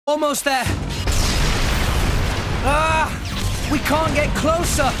Almost there. Ah! We can't get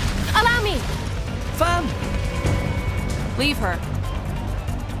closer. Allow me! Fam! Leave her.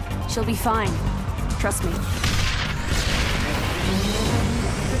 She'll be fine. Trust me.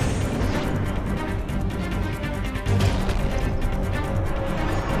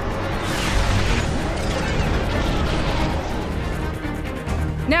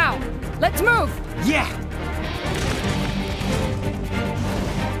 Now, let's move! Yeah!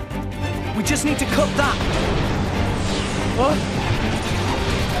 We just need to cut that. What?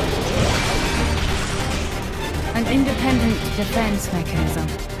 An independent defense mechanism.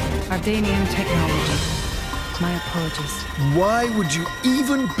 Ardanian technology. My apologies. Why would you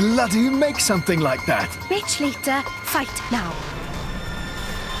even bloody make something like that? Bitch later, fight now.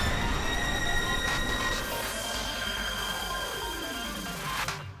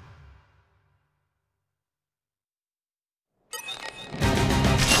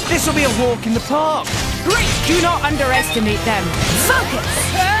 This'll be a walk in the park. Great! Do not underestimate them. Focus!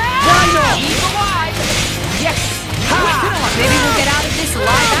 Why not? Eagle eye! Yes! Ha! Maybe we'll get out of this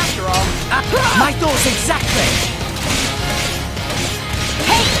alive after all. My thoughts exactly.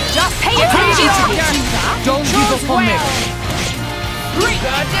 Hey! Just pay attention to me! Don't give up on me.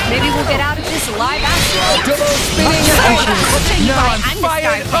 Maybe we'll get out of this alive after all. Double spinning action. No, I'm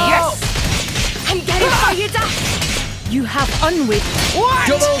fired up. I'm getting fired up! You have unwit. What?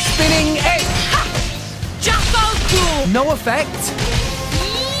 Double spinning egg. Jumbo cool! No effect.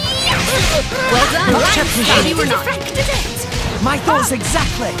 Well done! Much appreciated. Maybe we're not. Deflected it! My thoughts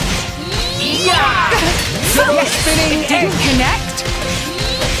exactly. Yeah! Double spinning egg. Connect?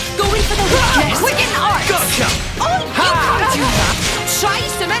 Going for the weakness! Quicken art! Gotcha. Oh, you can't do that! Try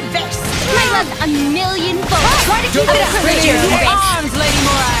some of this! I love a million volts! Try to keep it up! spinning Your egg. arms, Lady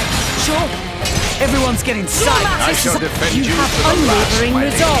Morag! Sure. Everyone's getting psyched. I shall defend you, You have to the last, unwavering my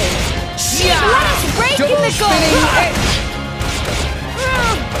lady. resolve. Yeah! Let us break in Double the goal! spinning egg.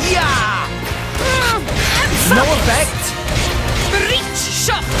 Yeah. No effect. Reach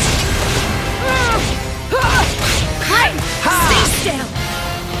shot! Stay still!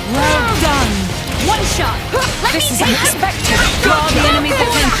 Well done. One shot! Let This me is take it! unexpected. Draw the enemy's I'll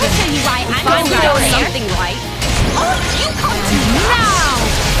attention. tell you why I'm Find doing out here. something right. Oh, you can't do now!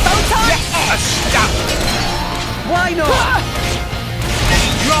 Photon X! Why not?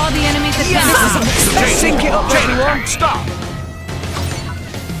 Draw the enemy's Let's attention. sync it up, everyone. Stop!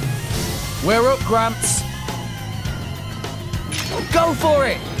 We're up, Gramps. Go for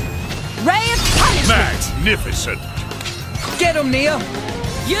it. Ray of punishment! Magnificent! Get him, Nia.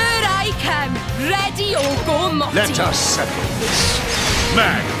 Here I come! Ready or go multi! Let us settle this.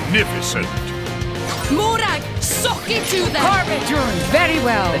 Magnificent! Morag, suck it to them! Harbinger. Very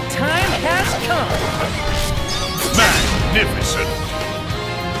well. The time has come. Magnificent!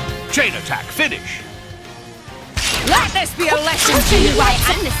 Chain attack, finish! Let this be a lesson to you why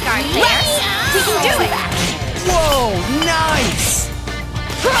I'm the star player! We can do it! Whoa, nice.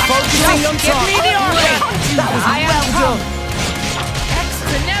 Focusing on top. Give me the order! That was well done.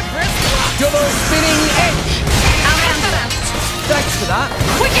 Double spinning edge. Thanks for that.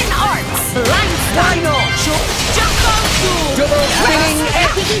 Quicken arts! Blind Why not? Sure. Jump on cool! Double spinning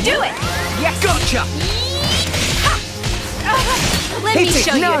edge. We can do it! Yes. Gotcha. Let Hit me it,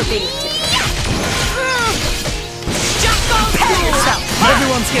 show you no. a thing. Jump on cool!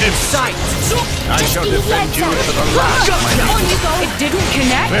 Everyone's getting psyched. I shall defend you to the last, my Gotcha. lady. On you go! It didn't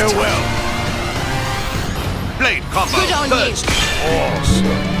connect. Farewell! Blade combo! Good on you. First.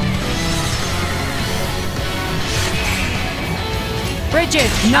 Awesome!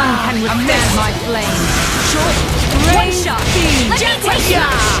 Bridget, none can withstand my flame. One Great shot! speed. Let me take it!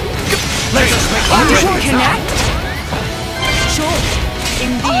 Let us make Did our it way. connect? Sure!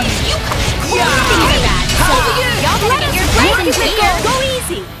 Indeed. You can't do that! Over you! Y'all better get your blades in gear! Go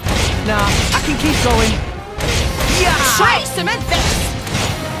easy! Nah, I can keep going. Yeah. Try some of this!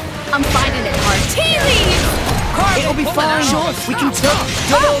 I'm finding it hard. Tea leaves! It'll be fine. Sure. We can talk.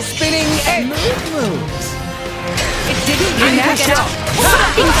 Double spinning edge. Moves. It didn't Connect. connect.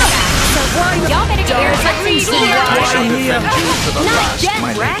 So y'all better get yours. Let's see I shall Right here. defend you to the Not last, again,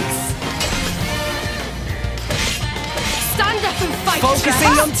 my Rex! lady. Stand up and fight!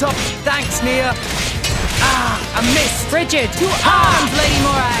 Focusing on top. Thanks, Nia. Ah, I missed. Bridget, Arms, Lady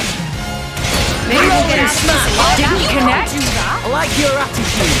Morag! maybe we'll get Rolling out of smash. this. Didn't You connect. can't do that! I like your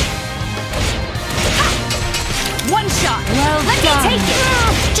attitude. One shot! Well Let done. me take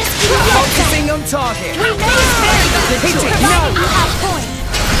it! Just give me a Focusing on target. We know it's very good. Hit it. Providing No. you have points.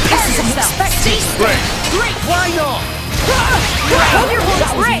 This is unexpected. Great! Why not? Hold your horse,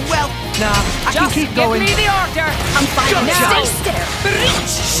 That was Rick. well. Nah, I can keep going. Give me the order. I'm fine Gotcha. now. Stay still.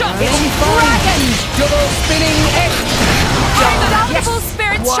 Reach. Shot. It'll be fine. Dragon. Double spinning egg. Indomitable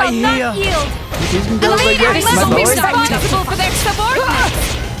spirits Why shall not here? yield. It isn't The over leader yet, must my be lord. responsible for their subordinates.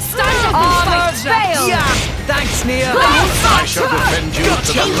 Stand up and Honor fight. Fail. Yeah, thanks, Nia. I shall defend you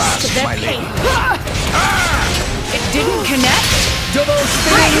to the last, their my lady. It didn't connect. Double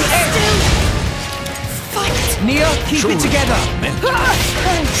spinning egg. Nia, keep it together.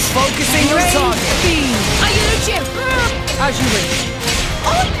 Focusing on target. I use you. As you wish.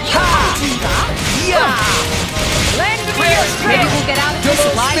 Oh, you can't do that. Yeah. Lend me your strength. Maybe we'll get out of this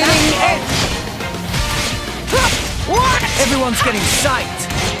Double alive spinning after egg. What? Everyone's getting psyched.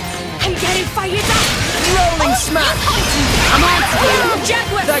 I'm getting fired up. Rolling smash. I'm on to you. Jet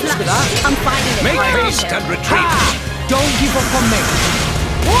with Thanks for that. I'm finding it. Make haste and retreat. Ha! Don't give up on me.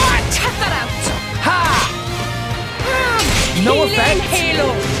 What? Check that out. Ha! No Healing effect.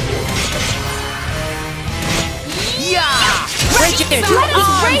 Halo. Yeah. Bridget, Two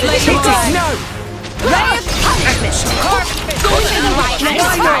arms, lady. Bridget. No. Ray of punishment. Go to the right. Why Nice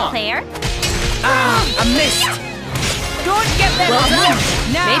not? start, player. I missed. Don't get them Well done.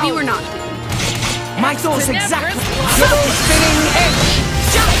 Now. Maybe we're not. My thoughts exactly. Double spinning egg.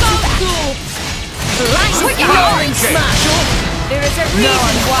 Jump off school. Flash with your Rolling arms. smash. There is a No, reason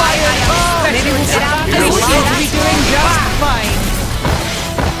I'm why I am fired. maybe we'll get out of You this seem to be alive. doing just fine.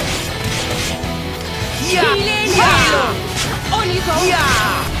 Yeah. Healing Yeah. Halo. On you go. Yeah.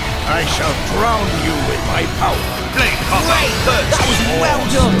 I shall drown you with my power. Blade combat. That was well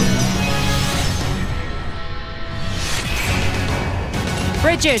done.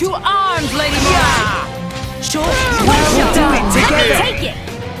 Bridget. To arms, Lady Yeah. Sure. We'll do it together. Take it.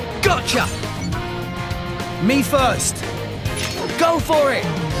 Gotcha. Me first. Go for it.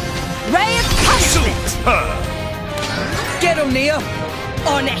 Ray of punishment. Get him, Nia.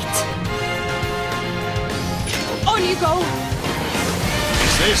 On it. On you go.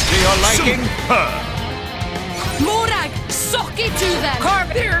 Is this to your liking? Morag, sock it to them.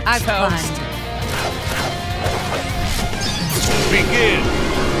 Carpenter. I've planned. Begin.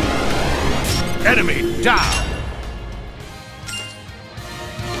 Enemy down.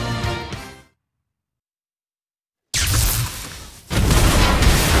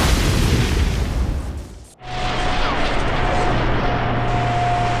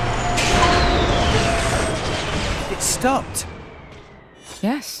 It stopped.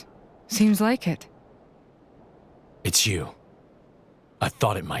 Yes, seems like it. It's you. I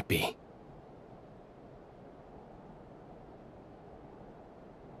thought it might be.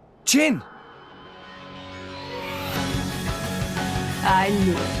 Jin. I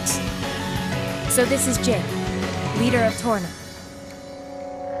knew it. So this is Jin, leader of Torna.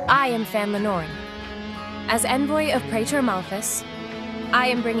 I am Fan Lenoren. As envoy of Praetor Malphus, I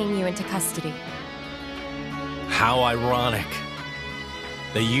am bringing you into custody. How ironic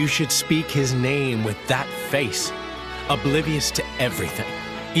that you should speak his name with that face, oblivious to everything,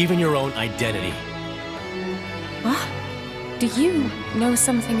 even your own identity. What? Do you know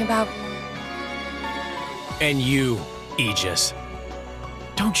something about... And you, Aegis.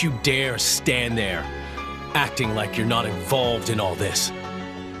 Don't you dare stand there, acting like you're not involved in all this.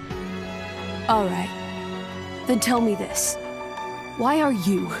 All right. Then tell me this. Why are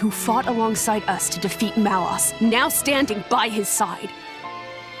you, who fought alongside us to defeat Malos, now standing by his side?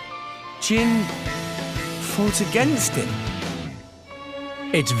 Jin fought against him.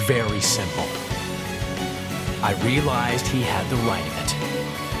 It's very simple. I realized he had the right of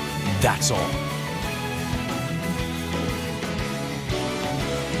it. That's all.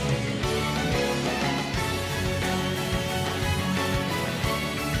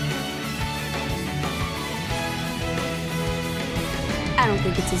 I don't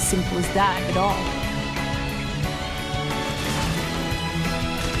think it's as simple as that at all.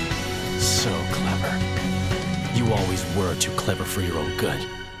 So clever. You always were too clever for your own good.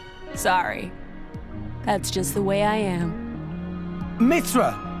 Sorry. That's just the way I am.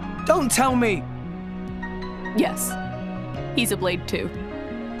 Mithra, don't tell me. Yes, he's a blade too.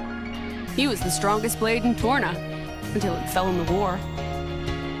 He was the strongest blade in Torna, until it fell in the war.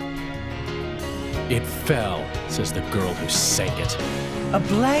 It fell, says the girl who sank it. A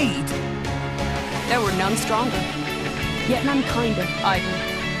blade? There were none stronger, yet none kinder either.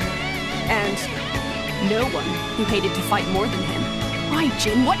 And no one who hated to fight more than him. Why,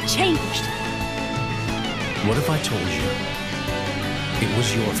 Jin, what changed? What if I told you it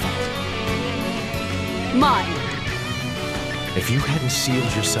was your fault? Mine. If you hadn't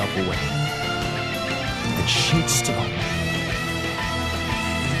sealed yourself away, then she'd still...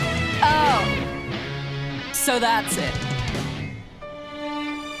 Oh. So that's it.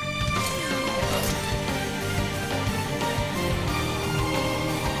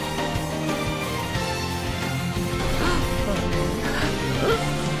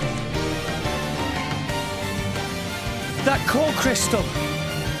 core crystal.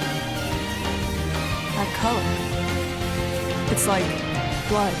 That color. It's like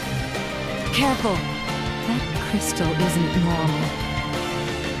blood. Careful. That crystal isn't normal.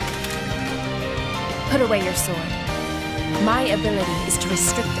 Put away your sword. My ability is to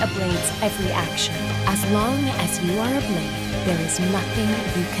restrict a blade's every action. As long as you are a blade, there is nothing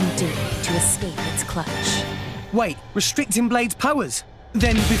you can do to escape its clutch. Wait, restricting Blade's powers?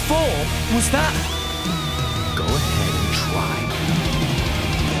 Then before, was that? Go ahead and try.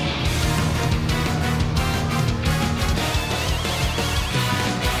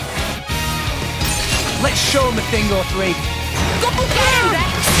 Let's show him a thing or three. Go get him, Rex!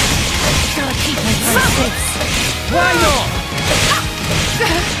 Gotta keep my distance. Why not?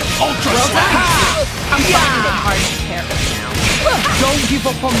 Ultra Well, Slash! I'm finding it hard to carry now. Don't give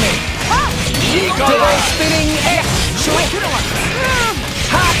up on me. Double spinning X.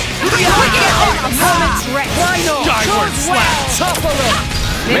 Why not? Skyward Slash! Topple him.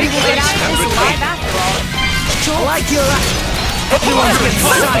 Maybe we'll get out of this alive after all. Like your everyone's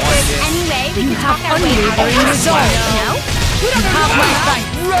excited. Anyway, we can talk our way out of Unwavering this. resolve. No? Have my fight.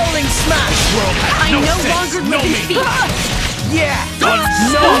 Rolling smash. I no longer live in fear. Yeah. No!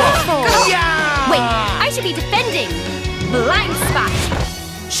 Yeah. Wait, I should be defending. Blind spot.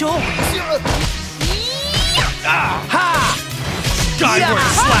 Sure. Ha. Skyward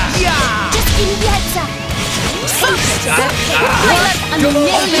Slash! Yeah. Just give me the heads up. I love a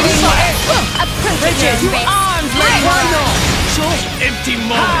million volts. Approach your base. Why not? Sure. Empty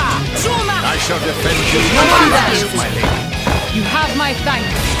moment! I shall defend you. My lady. You have my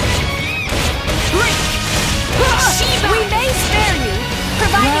thanks. We may spare you,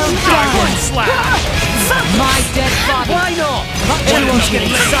 providing you Skyward have Slash! My dead body. Why not? Everyone's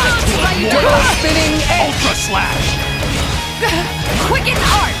getting Double excited! spinning X. Ultra Slash! quicken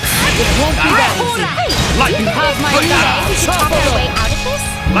arts. It won't be that easy. Lightning You have my Blade! thanks. We should talk our way out of this.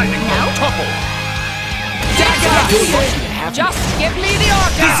 Lightning Bolt Topple! Just give me the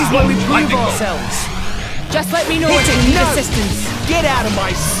orca. This is where we prove Lightning bolt. ourselves. Just let me know if you need assistance. Get out of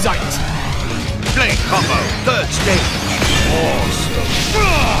my sight. Blade combo! Third stage!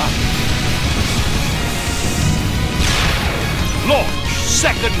 Awesome! Launch!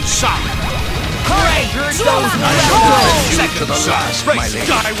 Second Sun! Great. Those Second Sun! Straight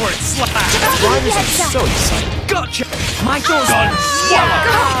Skyward Slash! Why was I so excited? Gotcha. My door's Gun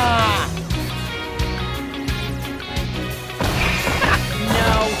Swallow!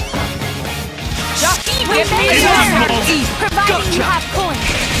 Just give me Empty the orca. moment! Providing you have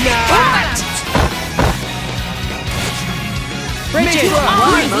points. Bridget,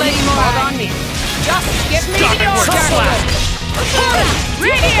 arms, Lady Moran. Just give me the Skyward orca. Slash!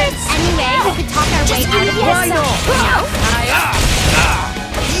 Radiance. Anyway, we could talk our way out of this. Why not? No?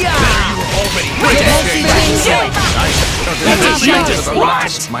 Yeah. You were already Double ready! spinning X. I shall defend Let's you go. to the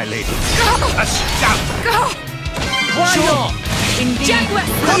last, my lady. Astounding! Why not? Indeed.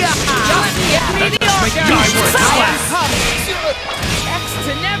 Yeah. Just give me the orca. Skyward Slash! X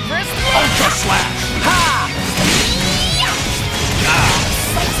to Nebris. Ultra Slash!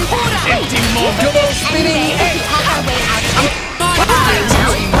 Empty moment! Double spinning Anyway, we X. could talk our way out of this.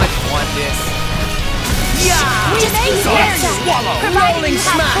 You might want this. Yeah. We may spare you, Swallow! providing Rolling you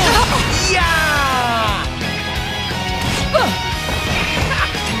have smash. points. Yeah.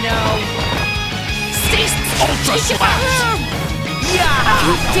 Ultra Slash! Yeah.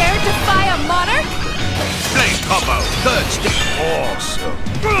 You dare defy a monarch? Blade combo! Third stage! Awesome!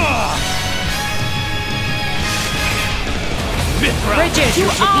 Mithra! Bridget,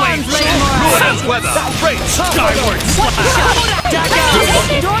 Use the arms, blade! Lady Moran. Good as weather! Great Skyward Slash! Anyway, we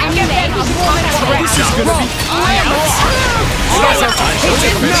could talk our way This is out. gonna be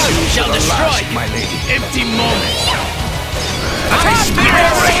Shall destroy you! My lady. Empty moment!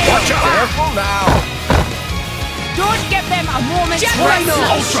 Watch out. Careful now. Don't give them a moment's Why rest.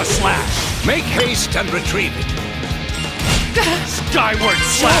 not? Ultra Slash! Make haste and retrieve it. Skyward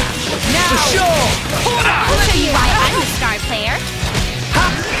Slash! For sure. I'll show you why I'm a star player.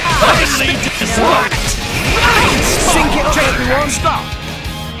 Finally disliked! Sink it up, everyone. Stop!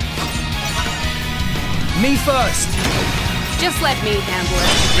 Me first. Just let me handle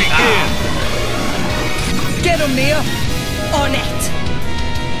it. Begin! Get him, Nia. On it.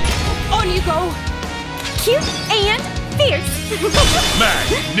 On you go. Cute and fierce.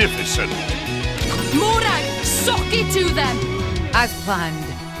 Magnificent! Morag, sock it to them. As planned.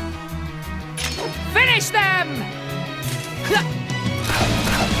 Finish them.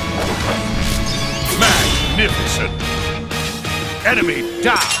 Magnificent! Enemy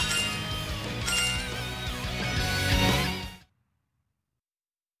down!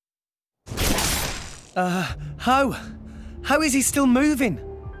 How? How is he still moving?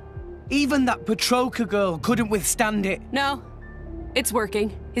 Even that Petroka girl couldn't withstand it. No, it's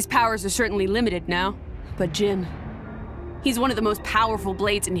working. His powers are certainly limited now. But Jin, he's one of the most powerful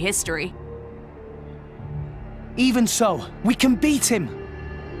blades in history. Even so, we can beat him.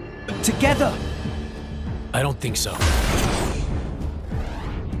 Together. I don't think so.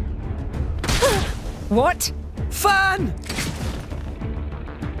 What? Fan!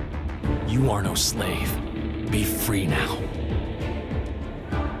 You are no slave. Be free now.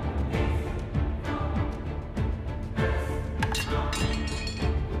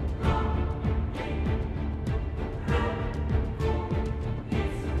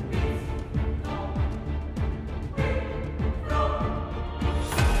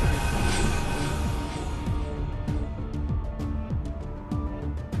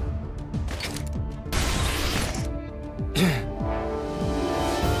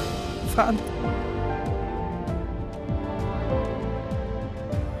 Fan.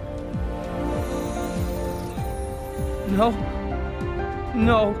 No.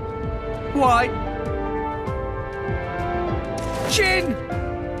 No. Why? Jin!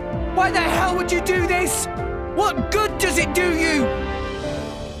 Why the hell would you do this? What good does it do you?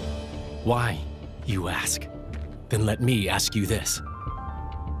 Why, you ask? Then let me ask you this.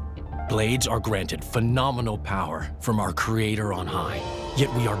 Blades are granted phenomenal power from our Creator on high,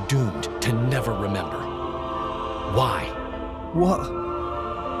 yet we are doomed to never remember. Why? What?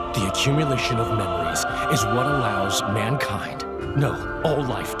 The accumulation of memories is what allows mankind, no, all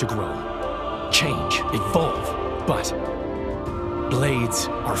life to grow, change, evolve, but blades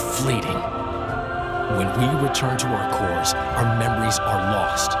are fleeting. When we return to our cores, our memories are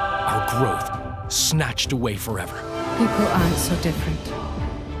lost, our growth snatched away forever. People aren't so different.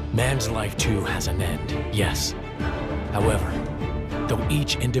 Man's life too has an end, yes. However, though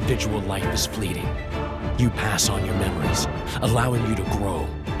each individual life is fleeting, you pass on your memories, allowing you to grow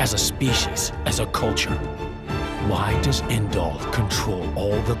as a species, as a culture. Why does Indal control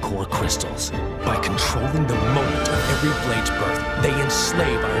all the core crystals? By controlling the moment of every blade's birth, they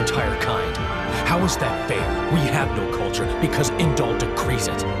enslave our entire kind. How is that fair? We have no culture because Indal decrees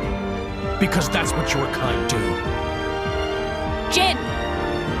it. Because that's what your kind do. Jin!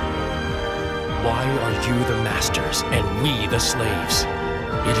 Why are you the masters and we the slaves?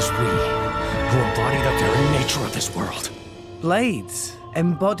 It is we who embody the very nature of this world. Blades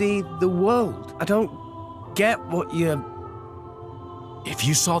embody the world. I don't get what you're... If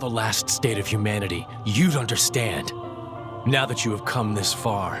you saw the last state of humanity, you'd understand. Now that you have come this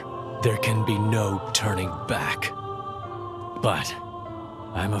far, there can be no turning back. But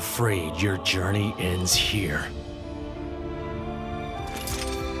I'm afraid your journey ends here.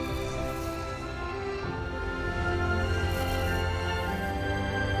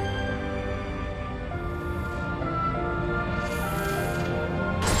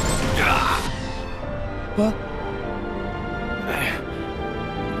 What?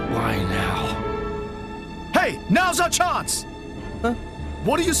 Why now? Hey, now's our chance! Huh?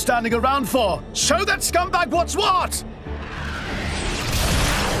 What are you standing around for? Show that scumbag what's what!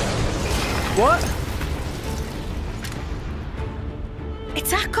 What?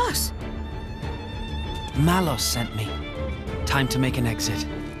 It's Akos! Malos sent me. Time to make an exit.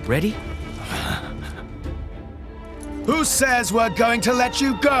 Ready? Who says we're going to let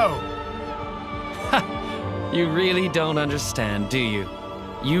you go? You really don't understand, do you?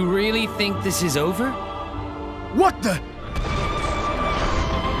 You really think this is over? What the?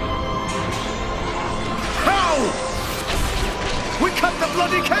 How? We cut the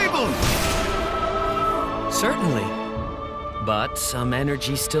bloody cable! Certainly. But some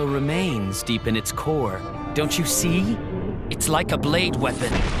energy still remains deep in its core. Don't you see? It's like a blade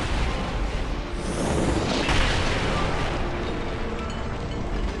weapon.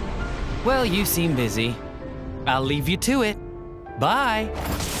 Well, you seem busy. I'll leave you to it. Bye.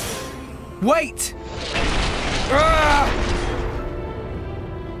 Wait! I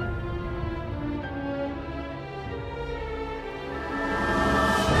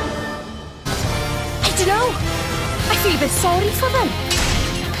don't know! I feel a bit sorry for them.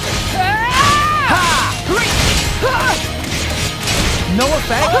 No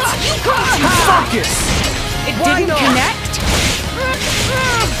effect? Focus! It Why didn't not? connect?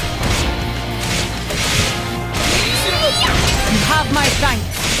 You have my thanks.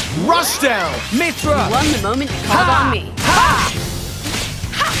 Rush down! Mithra! You won the moment you called on me.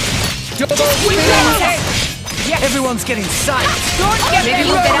 Everyone's getting psyched. Don't get Maybe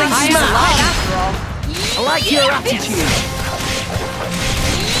me we'll get wrong. I am alive after all. I like your attitude.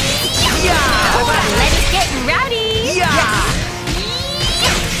 Let's get rowdy! Yeah!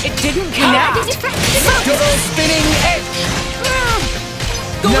 It didn't connect. Double spinning edge.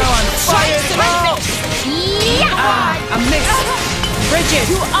 No, I'm fired. I missed. Bridget.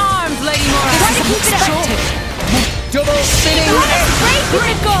 2 arms, Lady Mora. This is unexpected. Double spinning edge.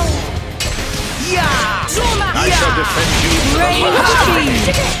 Critical. Yeah. Zuma. I shall defend you to the Rain last.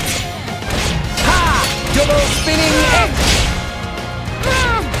 speed. Ha. Double spinning edge.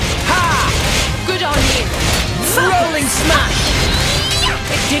 Ha. Good on you. Rolling smash.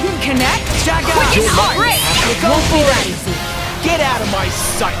 It didn't connect. Dagger. Quick and hard. Go for it. Get out of my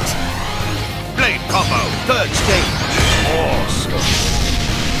sight. Blade combo, 3rd stage. Awesome.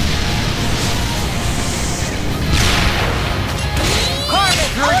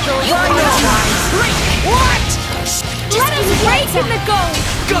 What? Let us break in the goal.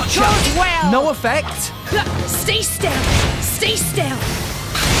 Gotcha. Goes well. No effect. Stay still. Stay still.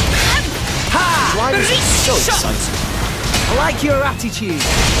 Ha. Why is it so exciting? I like your attitude.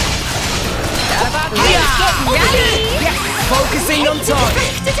 Ready? Focusing on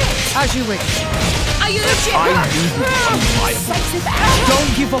target. As you wish. Are you legit? I need you.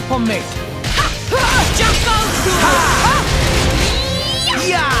 Don't give up on me. Jump on.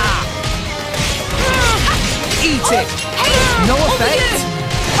 Yeah. Eat it. No effect.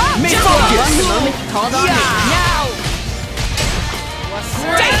 Miss focus. Called on me. Yeah. Now.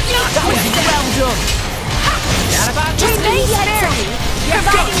 That was well done. Remain steady,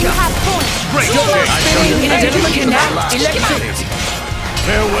 providing you have points. Great Double day. I shall spinning defend edge. you to the Connect. last, my Electric. lady.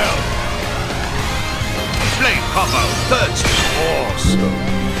 Farewell. Blade combo, 3rd stage. Awesome.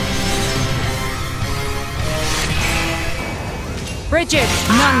 Bridget,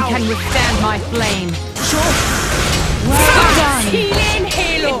 none can withstand my flame. Sure. Well done. Healing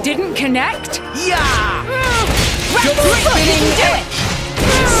halo. It didn't connect. Yeah. Right, Double quick, spinning you can do edge.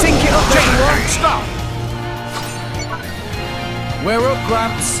 it. Sink it up, everyone. Stop. We're up,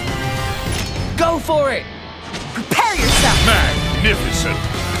 Gramps. Go for it. Prepare yourself. Magnificent.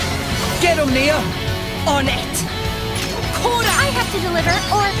 Get him, Nia. On it. Koda. I have to deliver,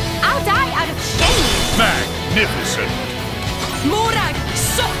 or I'll die out of shame. Magnificent. Morag,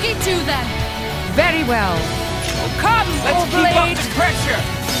 suck it to them. Very well. Come, Let's keep up the pressure.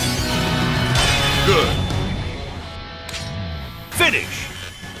 Good. Finish.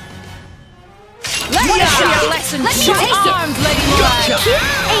 Let me see your lesson. Let me Two taste it. arms, Lady Morag. Cute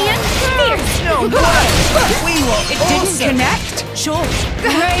and fierce. No way. We were It didn't connect. Sure.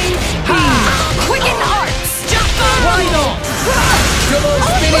 Rain beam. Quicken arts. Jump on. Why not? Double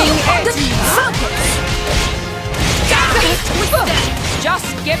spinning edge. Just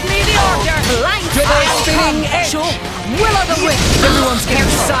give me the order. Double spinning edge. Will of the wisp. Everyone's getting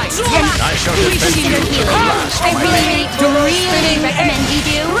sight. I shall defend you to the last, I my really, lady. really recommend you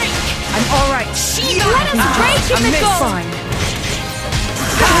do. I'm all right. Let us break in the goal. Fine.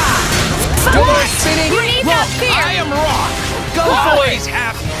 Double spinning. Breathe out fear. I am wrong. Go for it. Always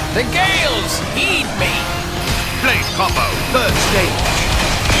happy. The gales heed me. Blade combo, 3rd stage.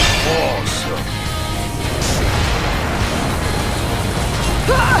 Awesome.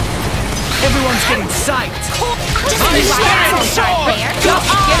 Everyone's getting psyched. Just My be spirit wild. soars. There. Just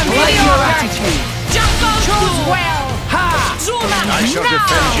give me Like the your order. attitude. Jump on. Choose well. Ha! Zuma. I shall now.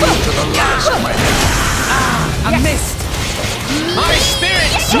 defend you to the last, my lady. I missed. My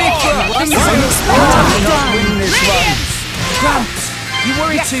spirit Mithra. soars. Done. Win this one. Gramps, you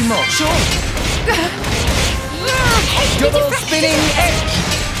worry too much. Double spinning edge.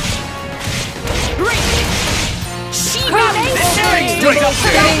 Double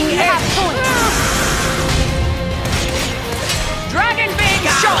spinning edge. Dragon big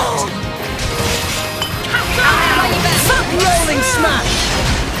shot. Rolling smash.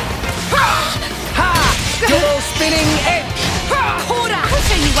 Ha! Double spinning edge. Koda. I'll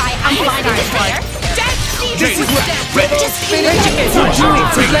show you why I'm blind on fire. This is what Ready. double spinning edge. I shall Do it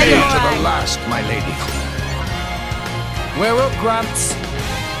defend you together. to the last, my lady. We're up, Gramps.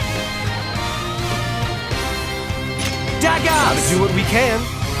 Daggers. Do what we can.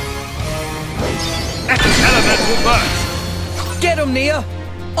 Elemental burst. Get him, Nia.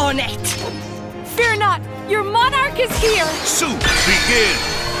 On it. Fear not. Your monarch is here. Soon begin.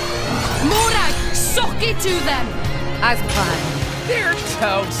 Morag, suck it to them. As planned. They're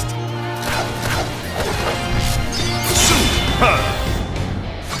toast. Super.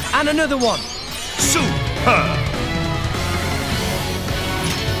 And another one. Super.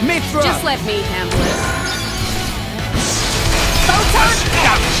 Mithra. Just let me handle it.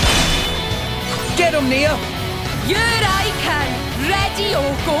 Get him, Nia. Here I can. Ready or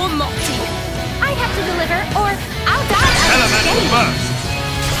go Motti. I have to deliver, or I'll die out of Elemental shame.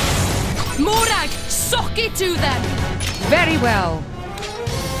 burst. Morag, suck it to them. Very well.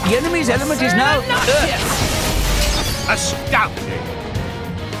 The enemy's element is now... Astounding!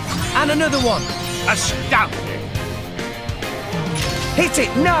 And another one! Astounding! Hit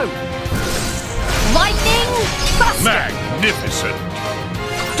it, no! Lightning Buster! Magnificent!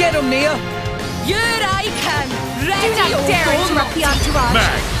 Get him, Mia! Here I can! Ready Do not dare interrupt the entourage!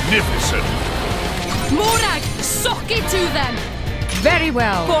 Magnificent! Morag, suck it to them! Very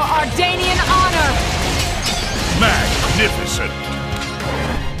well. For Ardanian honor! Magnificent!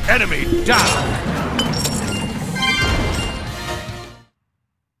 Enemy down!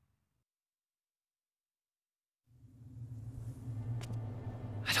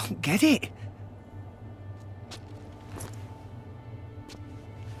 I don't get it.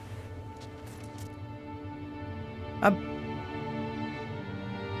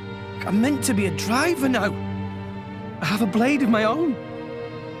 I'm meant to be a driver now. I have a blade of my own.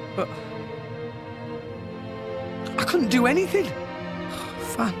 But I couldn't do anything.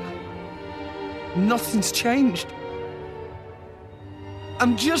 Fan. Nothing's changed.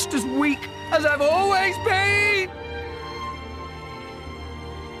 I'm just as weak as I've always been.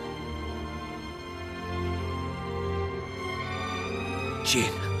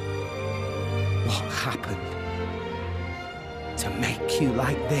 Jin, what happened to make you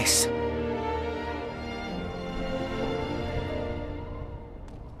like this?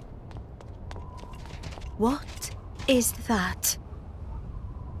 What is that?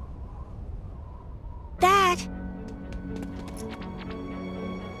 Dad!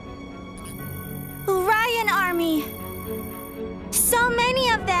 Orion army! So many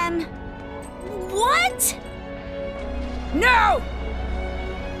of them! What? No!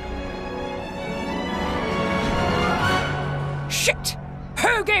 Shit!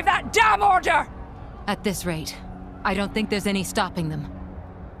 Who gave that damn order? At this rate, I don't think there's any stopping them.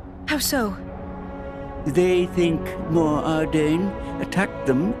 How so? They think more Ardane attacked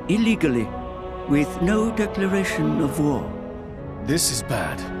them illegally, with no declaration of war. This is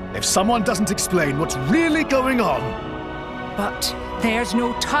bad. If someone doesn't explain what's really going on... But there's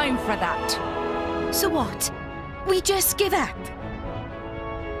no time for that. So what? We just give up?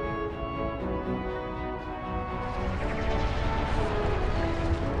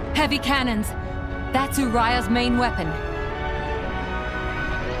 Heavy cannons. That's Uriah's main weapon.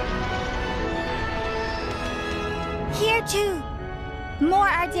 Here too. More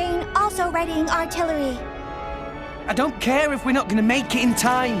Ardane also readying artillery. I don't care if we're not going to make it in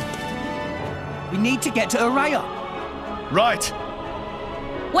time. We need to get to Uriah. Right.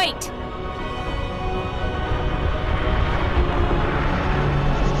 Wait!